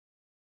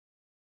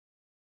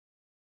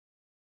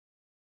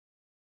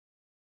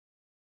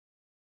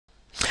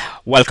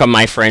Welcome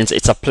my friends,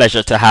 it's a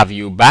pleasure to have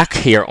you back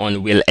here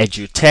on Will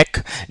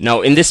EduTech. Now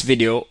in this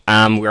video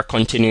we're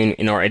continuing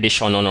in our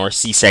edition on our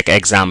CSEC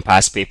exam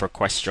past paper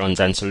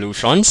questions and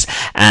solutions,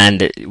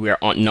 and we're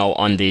now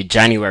on the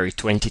January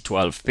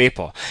 2012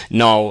 paper.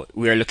 Now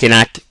we're looking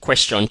at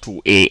question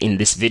 2A in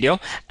this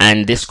video,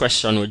 and this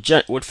question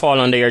would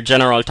fall under your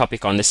general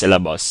topic on the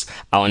syllabus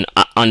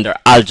under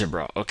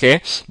algebra,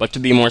 okay? But to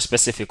be more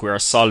specific, we are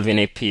solving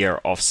a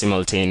pair of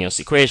simultaneous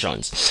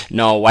equations.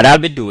 Now what I'll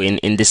be doing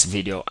in this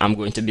video, I'm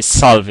going to be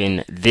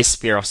solving this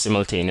pair of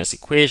simultaneous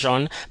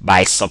equation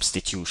by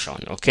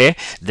substitution, okay?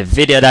 The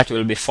video that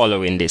will be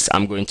following this,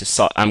 I'm going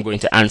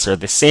to answer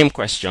the same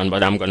question,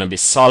 but I'm going to be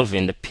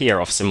solving the pair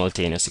of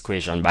simultaneous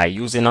equation by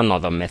using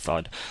another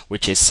method,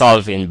 which is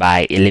solving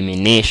by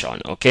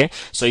elimination, okay?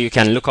 So you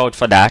can look out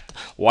for that,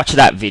 watch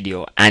that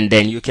video, and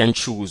then you can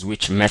choose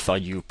which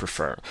method you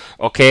prefer,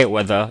 okay?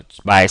 Whether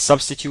by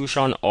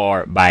substitution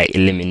or by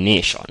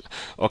elimination,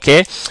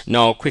 okay?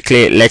 Now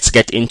quickly, let's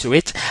get into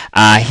it.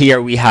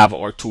 Here we have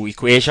our two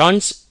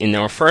equations. In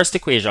our first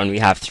equation, we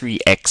have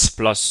 3x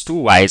plus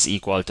 2y is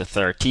equal to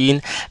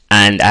 13,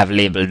 and I've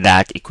labeled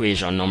that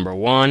equation number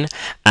 1.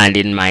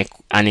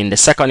 And in the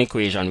second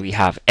equation, we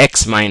have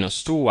x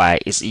minus 2y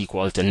is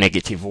equal to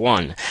negative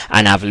 1,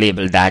 and I've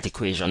labeled that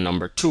equation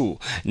number 2.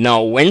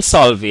 Now, when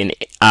solving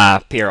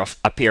a pair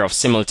of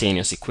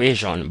simultaneous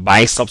equation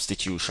by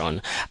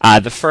substitution,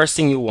 the first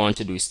thing you want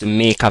to do is to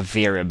make a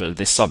variable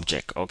the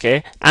subject,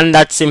 okay? And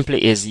that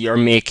simply is you're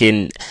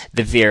making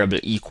the variable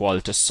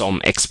equal to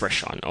some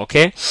expression,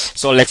 okay?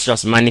 So let's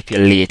just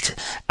manipulate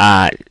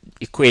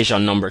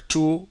equation number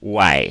 2,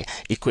 y.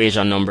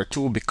 Equation number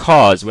 2,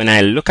 because when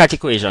I look at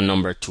equation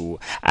number 2,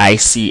 I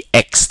see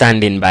x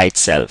standing by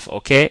itself,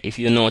 okay? If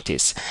you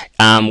notice,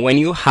 when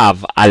you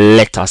have a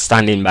letter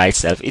standing by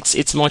itself,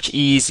 it's much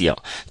easier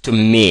to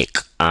make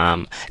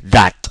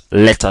that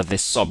letter the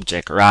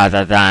subject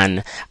rather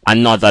than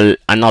another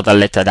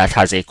letter that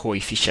has a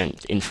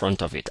coefficient in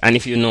front of it. And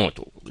if you note,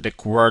 the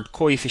word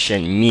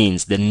coefficient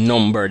means the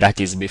number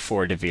that is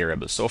before the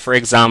variable. So for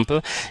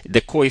example, the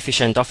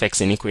coefficient of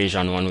x in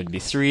equation 1 would be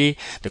 3,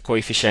 the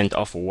coefficient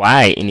of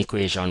y in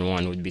equation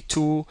 1 would be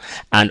 2,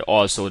 and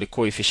also the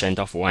coefficient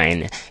of y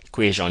in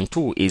equation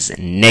 2 is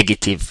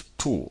negative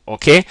 2,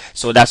 okay?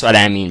 So that's what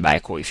I mean by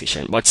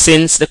coefficient. But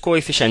since the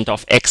coefficient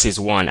of x is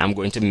 1, I'm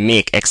going to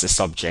make x the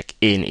subject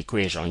in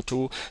equation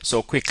 2.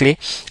 So quickly,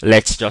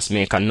 let's just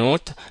make a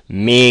note.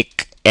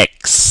 Make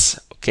x,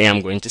 okay?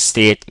 I'm going to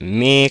state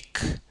make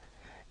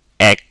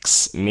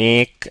x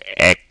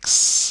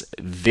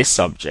the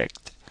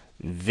subject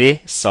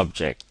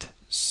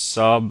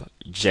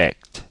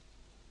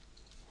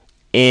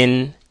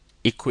in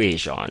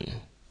equation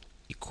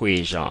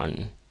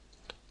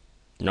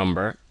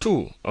number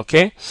 2,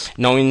 okay?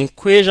 Now in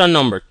equation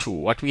number 2,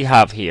 what we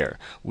have here,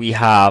 we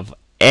have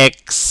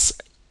x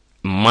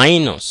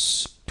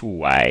minus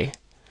 2y,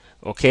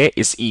 okay,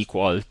 is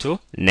equal to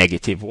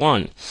negative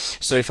 1.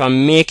 So if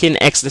I'm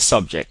making x the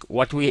subject,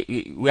 what we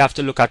have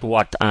to look at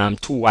what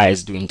 2y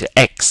is doing to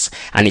x,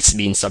 and it's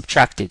being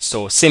subtracted.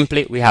 So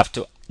simply we have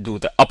to do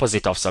the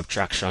opposite of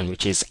subtraction,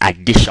 which is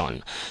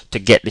addition, to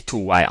get the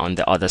 2y on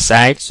the other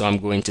side. So I'm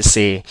going to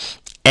say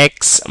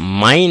x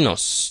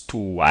minus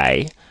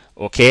 2y,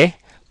 okay,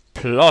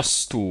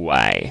 plus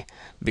 2y,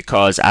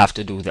 because I have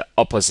to do the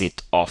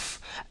opposite of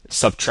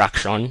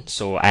subtraction,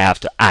 so I have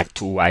to add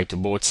 2y to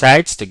both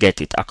sides to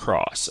get it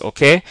across,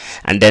 okay?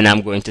 And then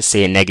I'm going to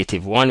say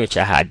negative 1, which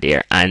I had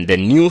there, and the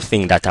new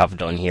thing that I've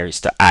done here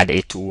is to add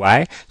a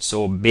 2y,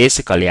 so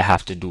basically I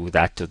have to do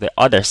that to the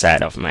other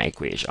side of my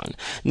equation.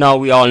 Now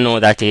we all know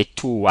that a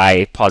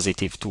 2y,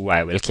 positive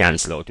 2y, will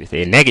cancel out with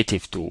a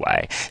negative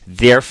 2y.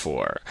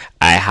 Therefore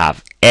I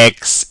have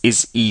x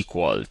is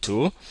equal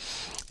to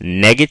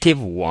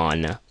negative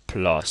 1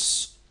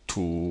 plus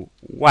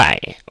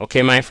 2y,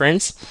 okay my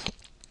friends?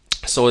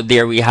 So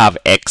there we have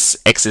x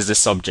is the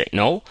subject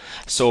now.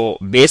 So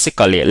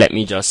basically, let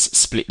me just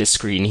split the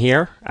screen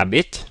here a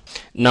bit.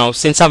 Now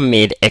since I've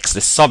made x the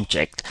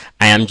subject,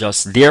 I am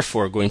just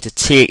therefore going to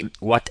take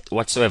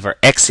whatsoever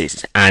x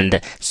is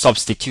and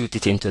substitute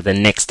it into the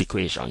next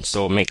equation.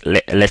 So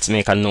let's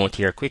make a note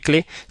here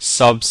quickly.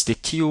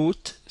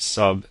 Substitute,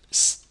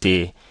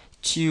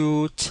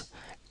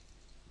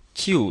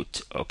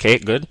 okay,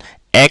 good.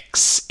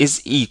 X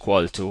is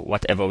equal to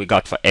whatever we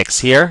got for x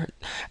here.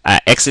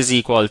 X is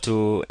equal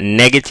to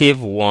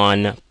negative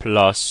 1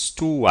 plus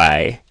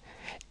 2y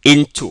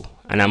into,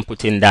 and I'm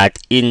putting that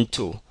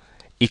into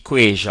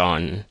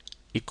equation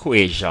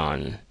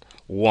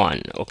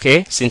 1,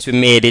 okay? Since we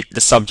made it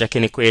the subject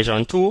in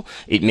equation 2,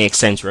 it makes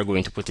sense we're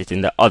going to put it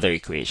in the other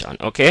equation,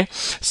 okay?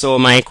 So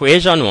my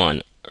equation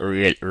 1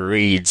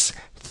 reads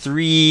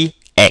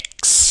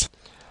 3x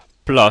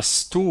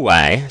plus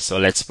 2y, so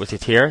let's put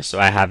it here. So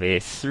I have a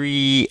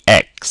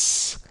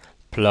 3x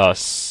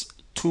plus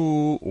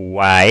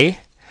 2y,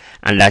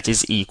 and that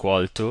is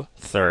equal to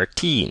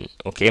 13.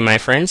 Okay, my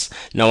friends,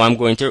 now I'm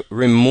going to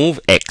remove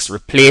x,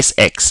 replace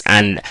x,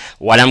 and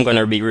what I'm going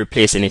to be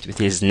replacing it with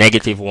is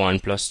 -1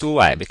 plus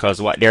 2y,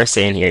 because what they're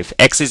saying here, if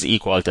x is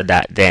equal to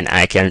that, then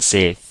I can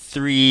say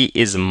 3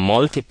 is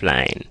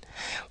multiplying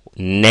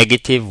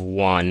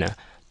 -1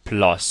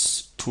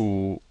 plus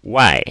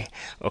 2y.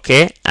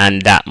 Okay,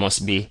 and that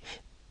must be,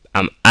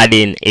 I'm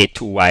adding a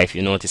 2y. If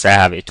you notice, I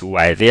have a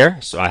 2y there,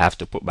 so I have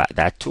to put back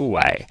that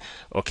 2y.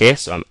 Okay,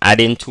 so I'm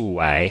adding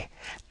 2y,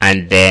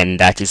 and then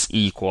that is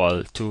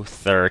equal to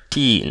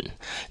 13.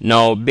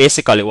 Now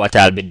basically what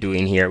I'll be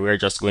doing here, we're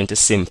just going to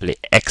simply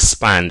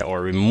expand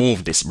or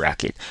remove this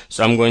bracket.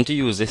 So I'm going to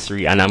use the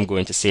 3, and I'm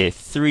going to say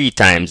 3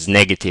 times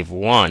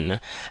 -1,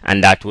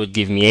 and that would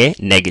give me a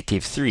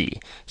 -3.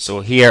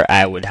 So here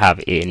I would have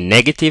a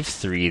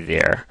 -3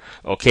 there.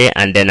 Okay,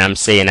 and then I'm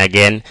saying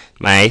again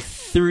my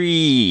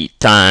 3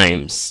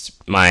 times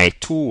my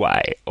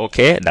 2y.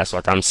 Okay, that's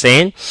what I'm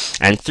saying,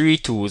 and 3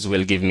 2's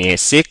will give me a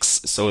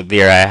 6, so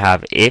there I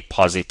have a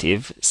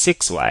positive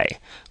 6y.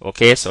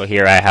 Okay, so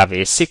here I have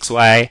a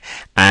 6y,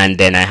 and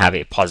then I have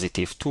a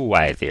positive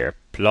 2y there,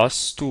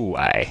 plus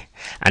 2y,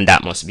 and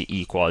that must be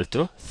equal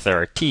to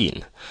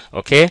 13.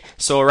 Okay,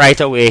 so right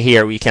away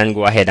here we can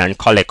go ahead and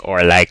collect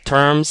our like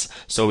terms.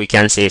 So we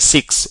can say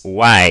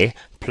 6y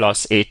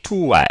plus a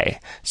 2y.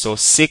 So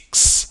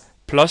 6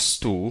 plus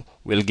 2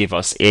 will give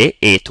us a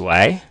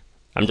 8y.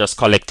 I'm just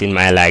collecting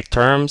my like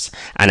terms,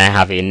 and I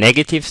have a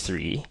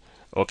 -3.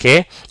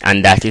 Okay,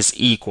 and that is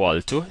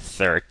equal to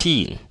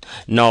 13.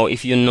 Now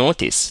if you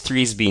notice,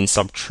 3 is being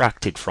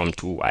subtracted from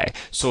 2y,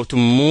 so to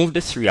move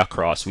the 3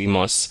 across we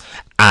must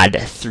add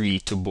 3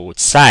 to both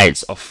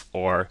sides of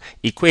our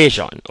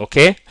equation.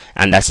 Okay,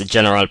 and that's a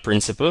general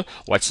principle.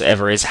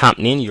 Whatsoever is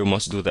happening, you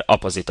must do the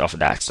opposite of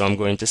that. So I'm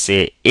going to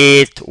say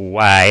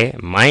 8y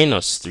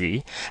minus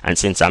 3, and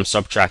since I'm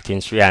subtracting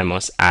 3, I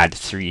must add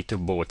 3 to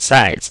both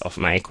sides of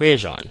my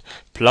equation,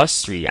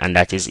 plus 3, and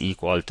that is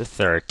equal to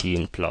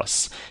 13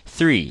 plus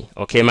 3.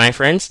 Okay, my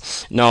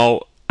friends,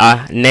 now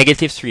a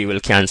 -3 will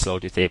cancel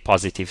out with a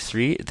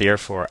 +3,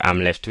 therefore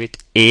I'm left with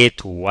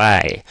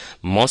 8y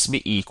must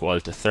be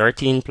equal to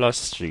 13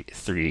 plus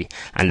 3,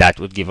 and that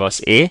would give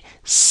us a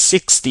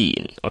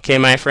 16. Okay,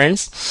 my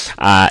friends,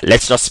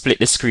 let's just split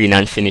the screen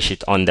and finish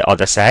it on the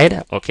other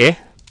side. Okay,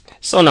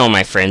 so now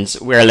my friends,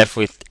 we're left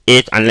with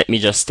 8, and let me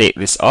just take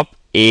this up.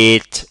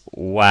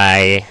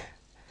 8y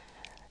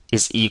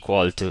is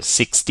equal to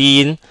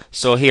 16.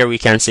 So here we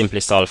can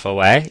simply solve for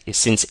y.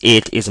 Since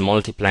 8 is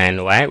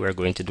multiplying y, we're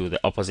going to do the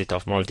opposite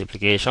of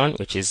multiplication,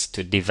 which is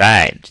to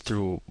divide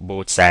through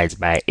both sides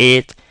by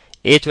 8.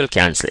 8 will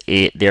cancel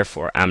 8,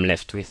 therefore I'm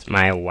left with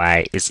my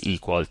y is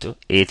equal to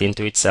 8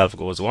 into itself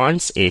goes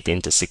once, 8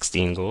 into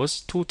 16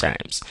 goes 2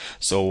 times.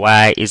 So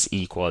y is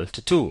equal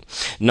to 2.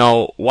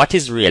 Now what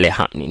is really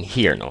happening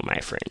here now, my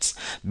friends?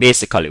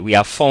 Basically we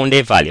have found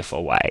a value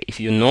for y.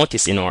 If you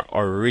notice, in our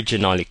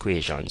original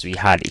equations we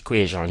had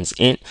equations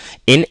in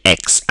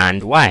x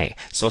and y.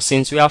 So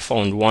since we have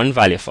found one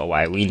value for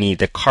y, we need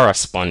the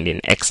corresponding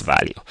x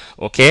value.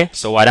 Okay,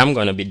 so what I'm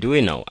going to be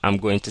doing now, I'm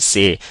going to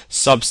say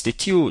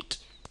substitute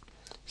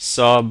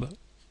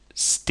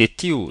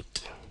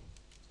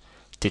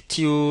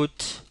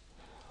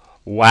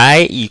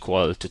y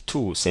equal to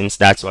 2, since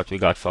that's what we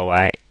got for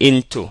y,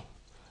 into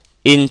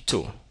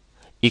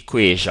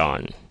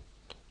equation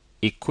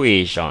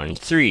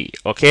 3.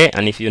 Okay,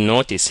 and if you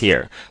notice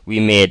here we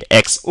made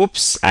x,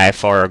 oops, I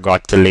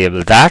forgot to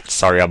label that,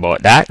 sorry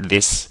about that.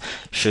 This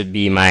should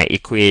be my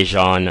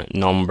equation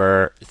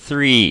number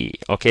 3.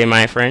 Okay,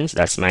 my friends,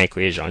 that's my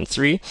equation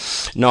 3.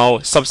 Now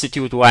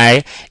substitute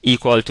y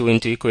equal to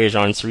into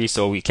equation 3,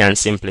 so we can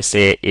simply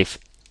say if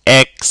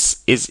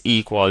x is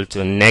equal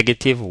to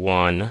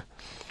 -1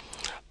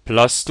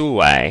 plus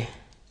 2y.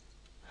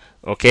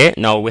 Okay,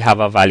 now we have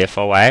a value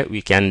for y.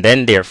 We can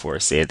then therefore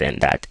say then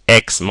that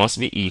x must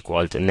be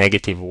equal to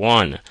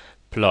 -1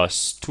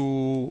 plus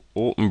 2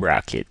 open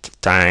bracket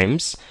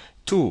times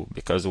 2,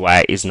 because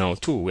y is now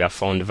 2. We have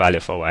found the value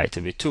for y to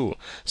be 2.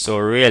 So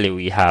really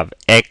we have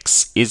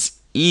x is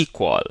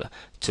equal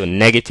to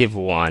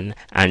 -1,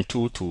 and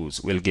 2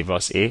 2's will give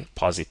us a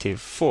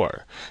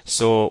 +4.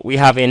 So we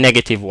have a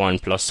 -1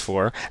 plus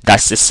 4.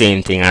 That's the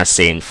same thing as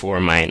saying 4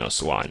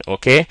 minus 1.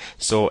 Okay,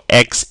 so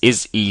x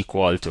is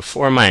equal to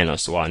 4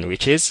 minus 1,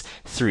 which is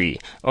 3.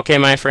 Okay,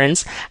 my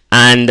friends,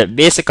 and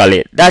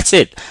basically that's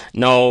it.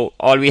 Now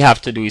all we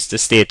have to do is to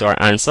state our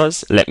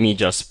answers. Let me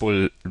just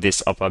pull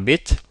this up a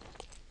bit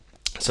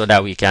so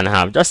that we can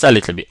have just a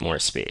little bit more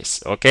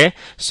space. Okay,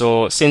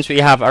 so since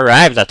we have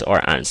arrived at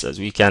our answers,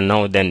 we can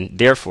now then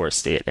therefore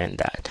state then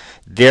that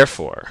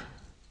therefore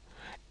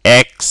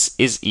x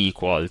is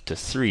equal to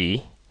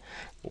 3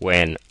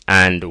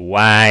 and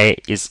y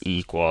is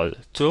equal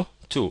to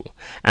 2,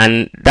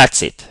 and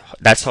that's it.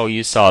 That's how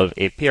you solve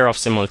a pair of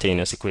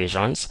simultaneous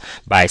equations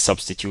by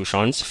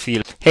substitutions.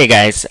 Hey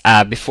guys,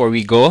 before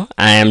we go,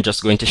 I am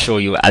just going to show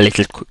you a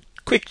little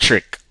quick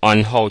trick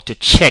on how to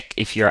check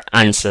if your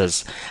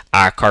answers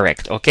are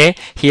correct. Okay,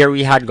 here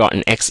we had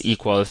gotten x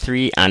equal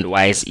 3 and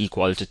y is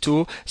equal to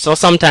 2. So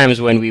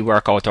sometimes when we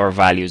work out our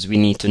values, we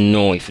need to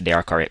know if they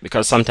are correct,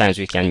 because sometimes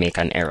we can make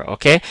an error.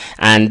 Okay,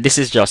 and this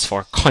is just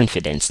for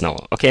confidence now.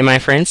 Okay, my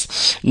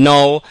friends,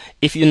 now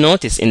if you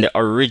notice in the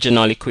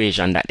original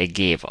equation that they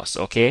gave us,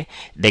 okay,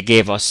 they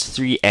gave us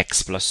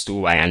 3x plus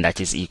 2y, and that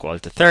is equal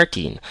to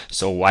 13.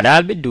 So what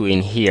I'll be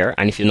doing here,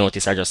 and if you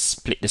notice, I just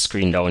split the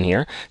screen down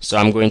here, so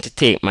I'm going to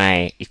take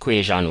my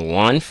equation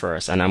 1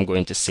 first, and I'm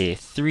going to say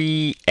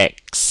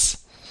 3x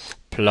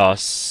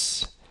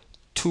plus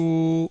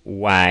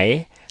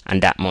 2y,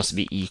 and that must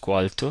be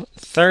equal to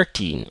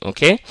 13.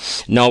 Okay,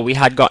 now we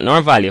had gotten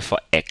our value for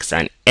x,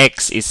 and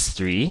x is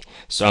 3,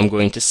 so I'm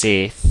going to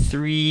say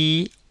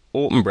 3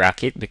 open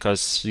bracket,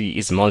 because 3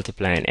 is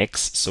multiplying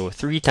x, so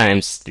 3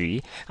 times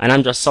 3, and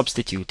I'm just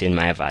substituting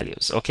my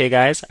values. Okay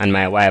guys, and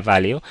my y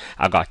value,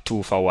 I got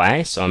 2 for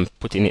y, so I'm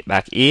putting it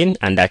back in,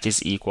 and that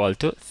is equal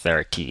to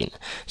 13.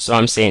 So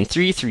I'm saying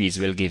 3 3's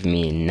will give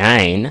me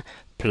 9,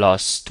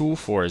 plus 2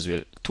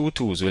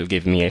 2's will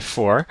give me a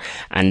 4,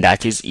 and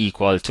that is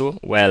equal to,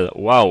 well,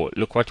 wow,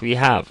 look what we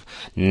have.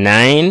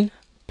 9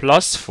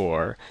 plus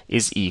 4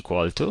 is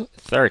equal to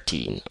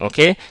 13.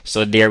 Okay,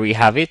 so there we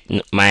have it.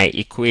 My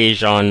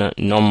equation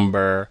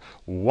number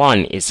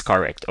 1 is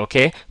correct.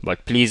 Okay,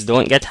 but please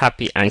don't get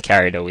happy and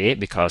carried away,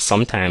 because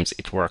sometimes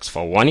it works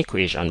for one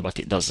equation but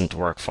it doesn't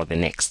work for the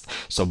next.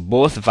 So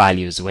both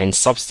values, when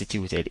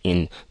substituted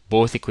in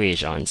both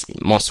equations,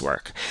 it must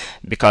work,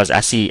 because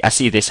I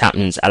see this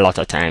happens a lot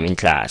of time in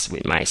class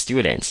with my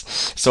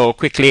students. So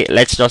quickly,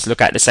 let's just look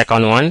at the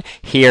second one.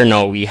 Here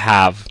now we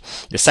have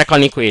the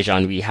second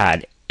equation. We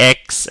had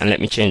x, and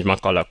let me change my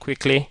color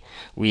quickly.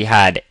 We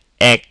had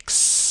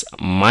x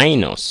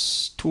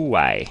minus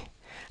 2y,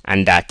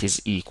 and that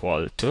is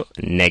equal to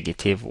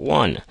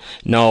 -1.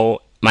 Now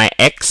my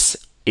x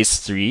is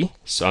 3,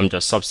 so I'm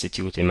just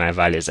substituting my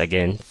values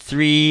again.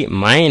 3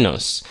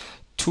 minus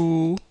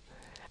 2,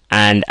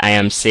 and I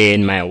am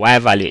saying my y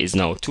value is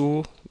now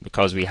 2,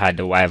 because we had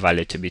the y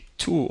value to be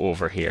 2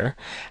 over here,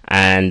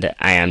 and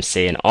I am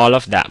saying all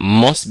of that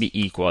must be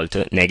equal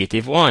to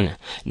 -1.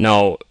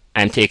 Now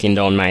I'm taking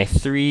down my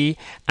 3,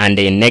 and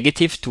a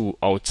 -2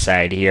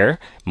 outside here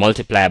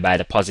multiplied by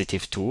the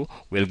 +2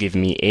 will give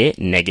me a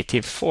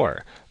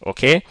 -4.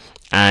 Okay,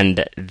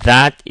 and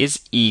that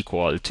is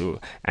equal to,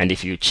 and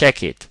if you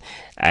check it,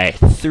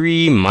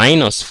 3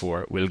 minus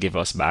 4 will give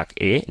us back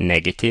a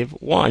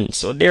 -1.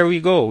 So there we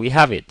go, we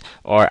have it.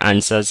 Our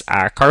answers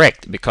are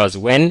correct, because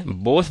when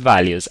both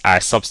values are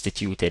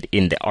substituted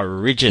in the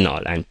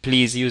original, and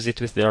please use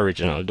it with the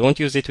original, don't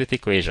use it with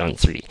equation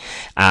 3,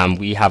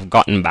 we have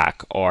gotten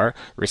back our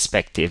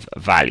respective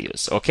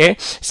values. Okay,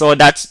 so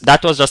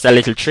that was just a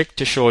little trick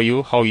to show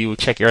you how you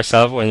check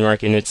yourself when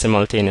working with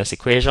simultaneous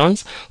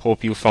equations.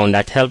 Hope you found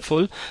that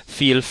helpful.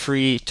 Feel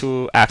free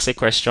to ask a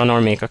question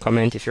or make a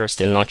comment if you're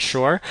still not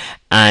sure,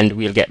 and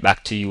we'll get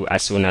back to you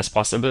as soon as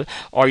possible.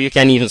 Or you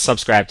can even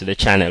subscribe to the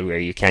channel, where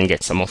you can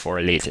get some of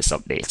our latest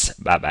updates.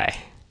 Bye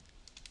bye.